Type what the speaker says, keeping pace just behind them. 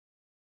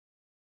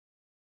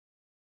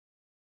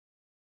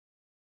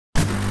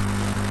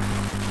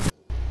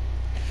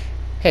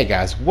Hey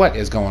guys, what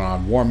is going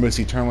on? War Moose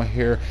Eternal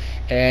here,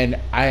 and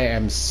I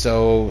am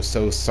so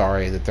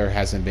sorry that there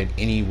hasn't been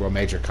any real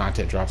major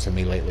content drops from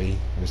me lately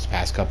this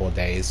past couple of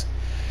days.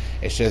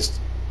 It's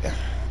just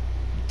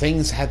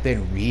things have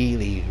been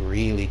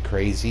really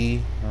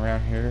crazy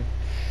around here,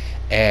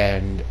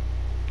 and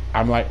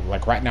I'm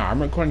like right now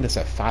I'm recording this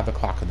at 5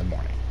 o'clock in the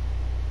morning.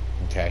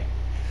 Okay,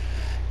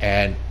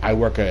 and I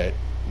work a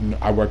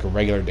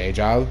regular day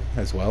job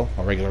as well,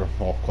 a regular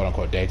quote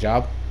unquote day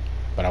job,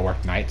 but I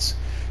work nights,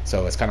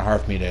 so it's kind of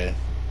hard for me to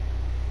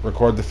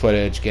record the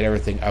footage, get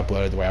everything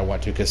uploaded the way I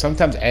want to. Because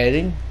sometimes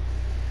editing,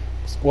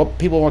 what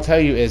people won't tell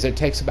you is it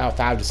takes about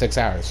 5 to 6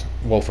 hours.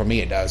 Well, for me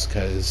it does,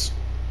 because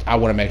I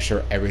want to make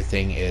sure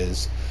everything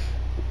is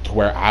to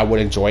where I would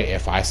enjoy it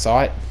if I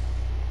saw it.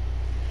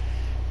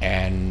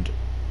 And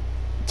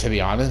to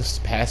be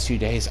honest, past few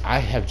days I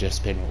have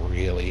just been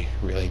really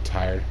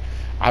tired.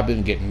 I've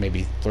been getting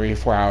maybe 3 or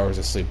 4 hours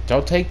of sleep.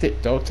 Don't take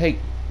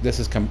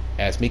this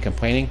as me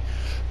complaining,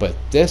 but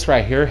this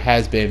right here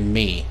has been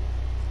me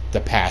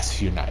the past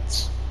few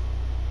nights.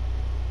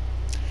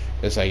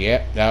 It's like,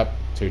 yep, nope,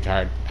 too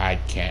tired. I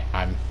can't.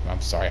 I'm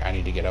sorry. I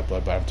need to get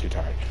upload, but I'm too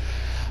tired.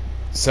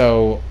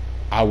 So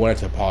I wanted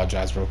to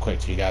apologize real quick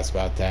to you guys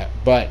about that.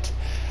 But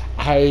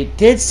I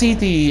did see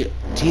the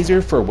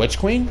teaser for Witch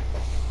Queen.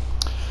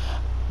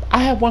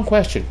 I have one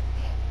question.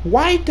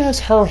 Why does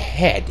her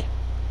head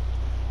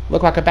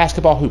look like a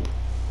basketball hoop?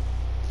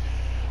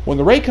 When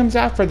the raid comes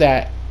out for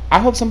that, I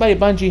hope somebody at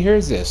Bungie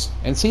hears this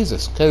and sees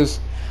this, because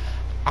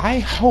I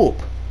hope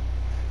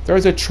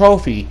there's a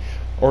trophy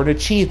or an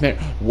achievement,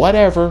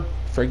 whatever,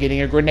 for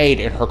getting a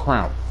grenade in her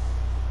crown.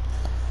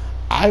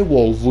 I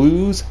will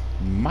lose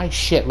my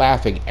shit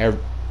laughing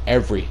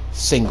every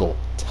single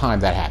time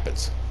that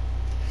happens.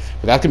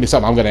 But that's gonna be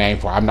something I'm gonna aim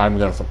for. I'm not even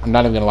gonna lie. I'm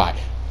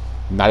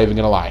not even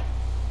gonna lie.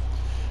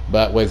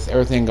 But with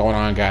everything going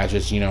on, guys,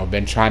 just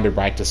been trying to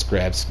write the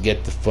scripts,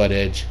 get the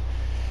footage,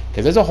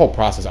 because there's a whole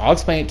process. I'll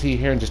explain it to you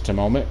here in just a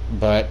moment.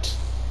 But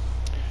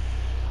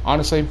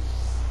honestly,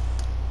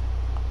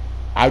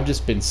 I've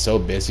just been so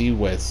busy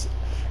with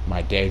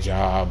my day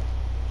job,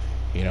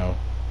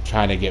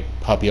 trying to get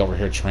Puppy over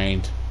here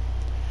trained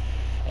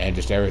and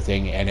just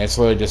everything. And it's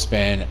literally just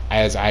been,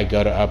 as I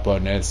go to upload,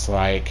 and it's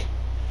like,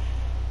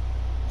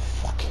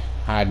 fuck,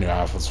 I knew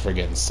I was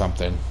forgetting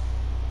something.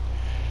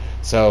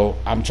 So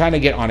I'm trying to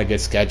get on a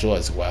good schedule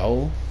as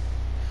well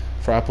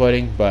for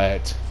uploading,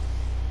 but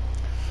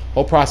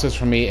whole process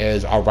for me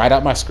is I'll write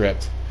out my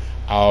script,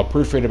 I'll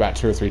proofread about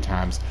 2 or 3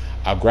 times,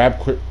 I'll grab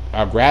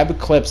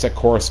clips that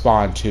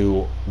correspond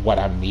to what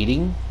I'm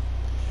needing,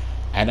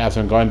 and as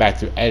I'm going back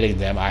through editing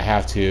them, I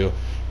have to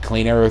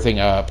clean everything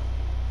up,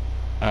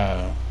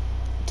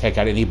 take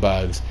out any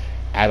bugs,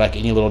 add like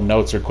any little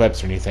notes or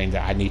clips or anything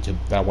that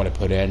I want to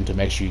put in to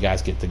make sure you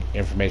guys get the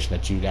information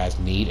that you guys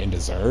need and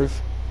deserve.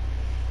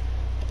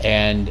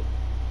 And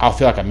I'll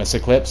feel like I miss a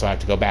clip, so I have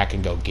to go back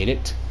and go get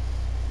it.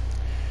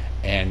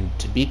 And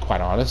to be quite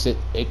honest,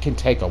 it can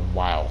take a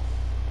while.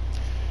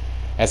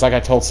 As like I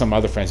told some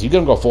other friends, you're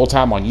going to go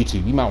full-time on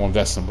YouTube, you might want to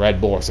invest in some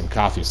Red Bull or some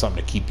coffee or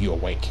something to keep you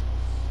awake.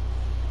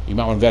 You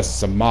might want to invest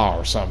in some Ma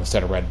or something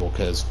instead of Red Bull,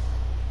 because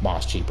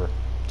Ma's cheaper.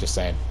 Just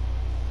saying.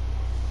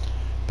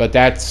 But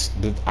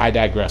I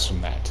digress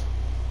from that.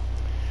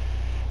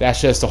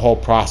 That's just the whole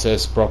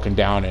process broken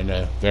down in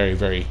a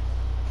very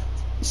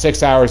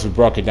 6 hours. We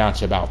broke it down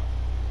to about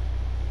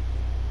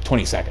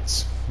 20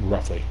 seconds,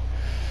 roughly.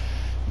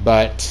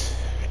 But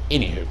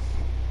anywho,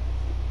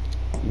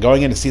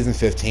 going into season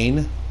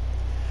 15,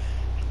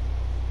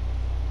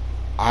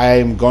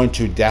 I'm going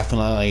to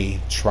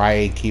definitely try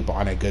and keep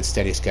on a good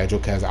steady schedule,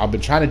 because I've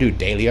been trying to do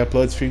daily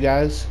uploads for you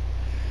guys,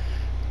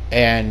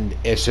 and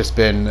it's just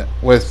been,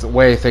 with the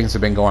way things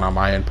have been going on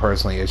my end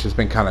personally, it's just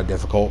been kind of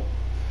difficult.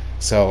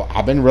 So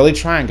I've been really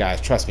trying,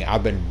 guys. Trust me,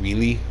 I've been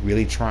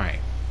really trying.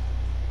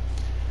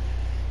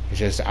 It's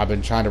just I've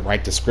been trying to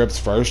write the scripts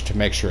first to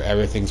make sure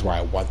everything's where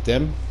I want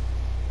them.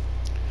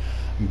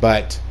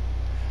 But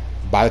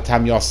by the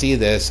time y'all see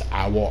this,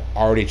 I will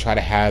already try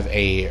to have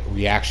a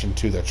reaction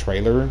to the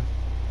trailer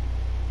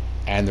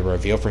and the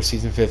reveal for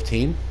season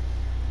 15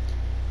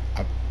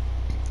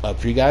 up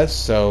for you guys.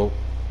 So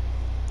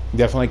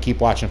definitely keep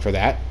watching for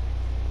that.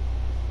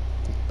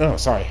 Oh,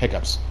 sorry,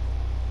 hiccups.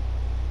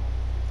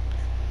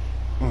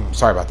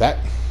 Sorry about that.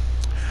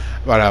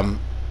 But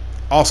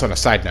also on a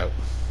side note,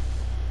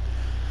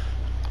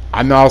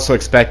 I'm also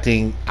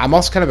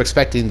kind of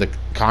expecting the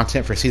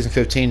content for season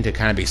 15 to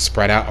kind of be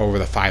spread out over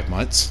the 5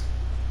 months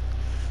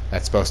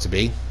that's supposed to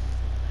be,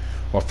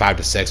 or 5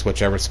 to 6,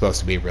 whichever it's supposed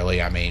to be, really.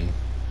 I mean,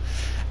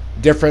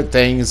 different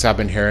things I've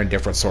been hearing,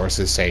 different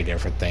sources say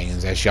different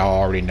things, as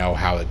y'all already know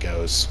how it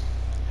goes.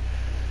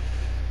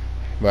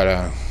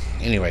 But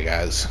anyway,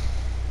 guys,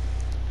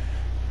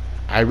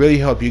 I really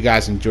hope you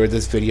guys enjoyed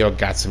this video,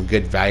 got some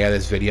good value out of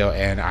this video,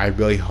 and I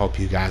really hope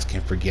you guys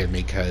can forgive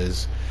me,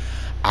 because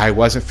I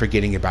wasn't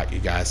forgetting about you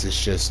guys.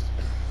 It's just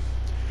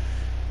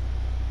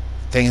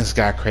things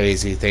got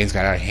crazy, things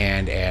got out of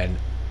hand, and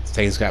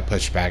things got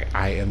pushed back.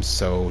 I am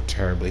so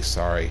terribly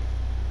sorry.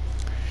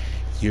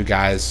 You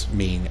guys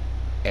mean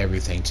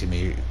everything to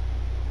me.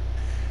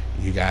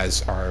 You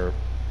guys are.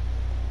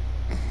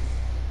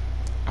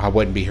 I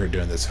wouldn't be here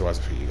doing this if it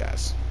wasn't for you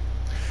guys.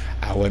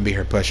 I wouldn't be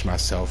here pushing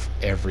myself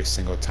every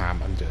single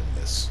time I'm doing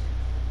this.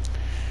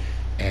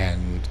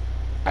 And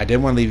I did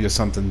want to leave you with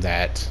something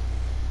that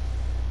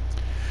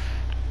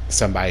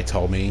somebody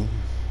told me.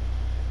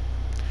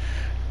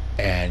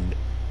 And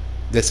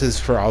this is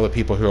for all the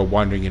people who are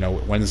wondering,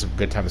 when is a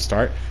good time to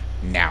start?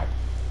 Now.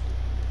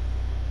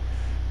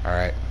 All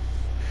right.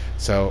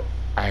 So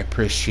I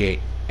appreciate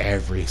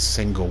every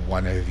single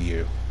one of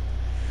you,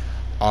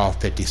 all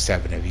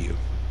 57 of you.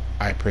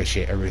 I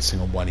appreciate every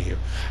single one of you.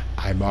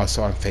 I'm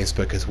also on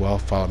Facebook as well.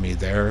 Follow me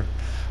there.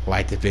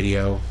 Like the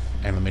video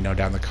and let me know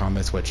down in the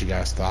comments what you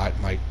guys thought.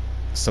 Like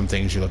some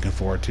things you're looking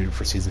forward to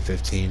for season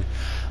 15.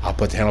 I'll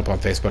put the handle up on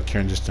Facebook here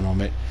in just a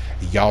moment.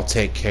 Y'all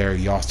take care.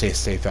 Y'all stay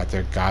safe out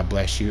there. God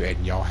bless you.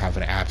 And y'all have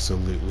an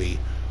absolutely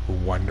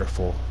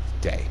wonderful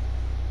day.